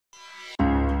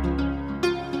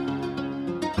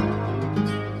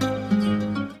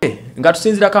nga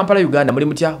tusinzira Kampala Uganda muli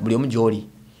mutya buli omu gy'oli.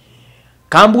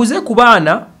 Kambuuze ku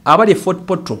baana abali Fort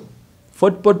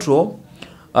Portal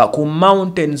ku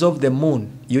Mountains of the Moon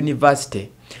University.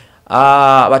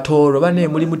 Batooro bane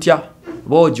muli mutya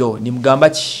bojo ni mugamba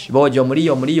ki bojo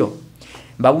muliyo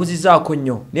mbabuzizaako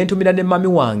nnyo nentumira ne mami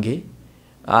wange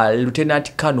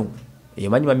Lieutenant Kanu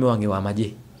yemanyi mami wange wa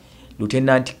maje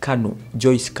Lieutenant Kanu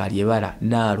Joyce Kalyebala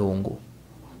Nalongo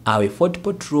awe Fort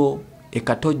Portal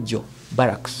Ekatojjo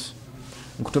Barracks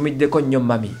nkutumiddeko nnyo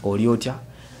mami oli otya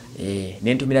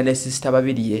nentumira ne sister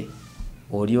babiri ye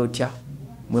oli otya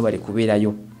mwe bali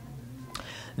kubeerayo.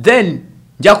 Then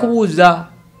njakubuuza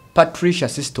Patricia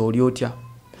sister oli otya.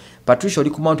 Patricia oli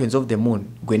ku Mountains of the Moon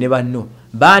gwe ne banno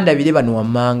bandabire bano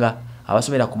wammanga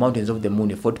abasomera ku Mountains of the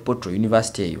Moon Fort Portal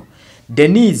University eyo.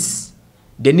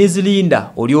 Denise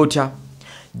Linda oli otya.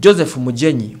 Joseph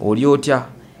Mujenyi oli otya.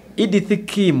 Edith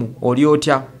Kim oli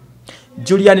otya.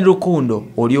 Julian Rukundo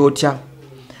oli otya.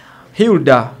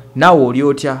 Hilda nawe oli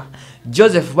otya.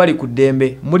 Joseph bali ku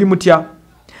ddembe muli mutya.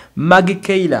 Maggie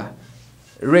Keila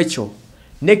Rachel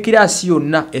ne kirasi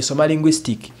yonna esoma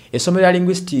linguistic esomera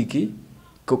linguistic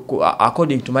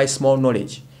according to my small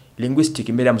knowledge linguistic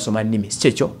mbera musoma nnimi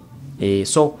sikyekyo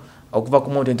so okuva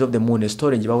ku Mountains of the Moon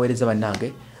storage baweereza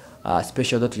bannange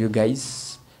special to you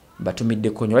guys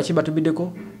batumiddeko nnyo lwaki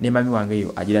batumiddeko ne mami wange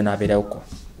eyo agira n'abeerayoko.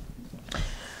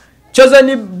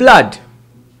 Chosen Blood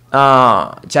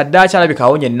kyadda kyalabika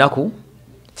awonye ennaku.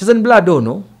 Chosen Blood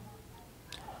ono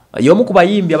y'omu ku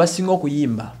bayimbi abasinga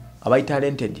okuyimba abayi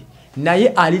talented naye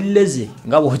alileze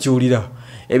nga bw'okiwulira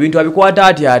ebintu abikwata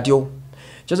atyo.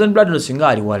 Chosen Blood ono singa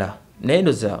ali wala naye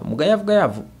ndoza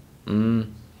mugayavu.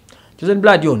 Chosen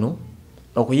Blood ono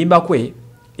okuyimba kwe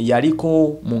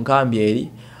yaliko mu nkambi eri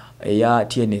eya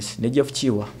TNS ne Jeff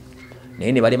Chiwa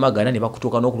naye ne balemagana ne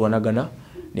bakutuuka n'okulwanagana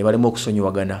ne balema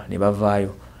okusonyiwagana ne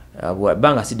bavaayo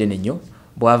banga sidde nnyo.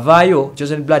 Bwavaayo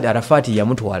Chosen Blood Arafati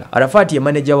yamutwala. Arafati ye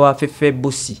manager wa Fefe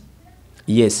Busi.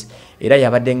 Yes, era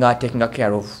yabadde nga taking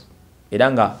care of.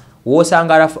 Era nga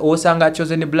wosanga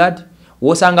Chosen Blood,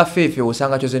 wosanga Fefe,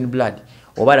 wosanga Chosen Blood.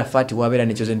 Oba Arafati wabeera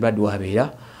ne Chosen Blood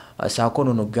wabeera. Saako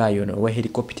no guy ono we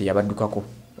helicopter yabaddukako.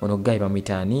 Ono guy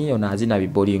bamwitaani ono azina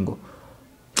bibolingo.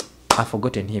 I've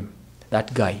forgotten him.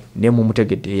 That guy name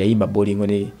mumutegedde yayimba bolingo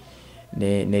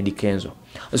ne Dikenzo.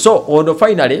 So ono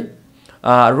finally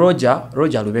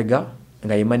Roja Lubega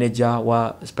nga ye manager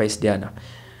wa Spice Diana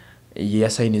ye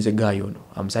asayininze gayo ono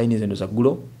amusayininze ndo za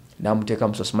gulo namuteeka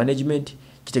mu source management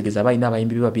kitegeza bayina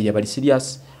abayimbi babiri abali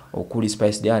serious okuli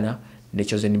Spice Diana ne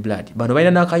Chosen Blood. Bano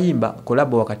bayina nakayimba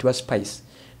collab wakati wa Spice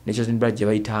ne Chosen Blood je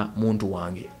bayita muntu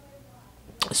wange.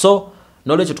 So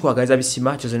nolekyo tukwagaliza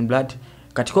bisima Chosen Blood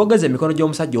kati kogeza emikono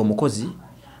gy'omusajja omukozi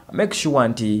make sure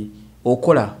nti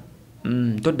okola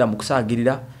todda mu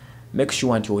kusaagirira make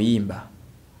sure nti oyimba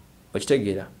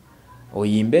okitegeera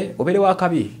oyimbe obere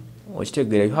wakabi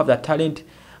okitegeera you have that talent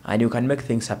and you can make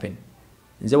things happen.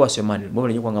 Nze wasomani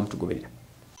mbona nyo kwanga mtugoberera.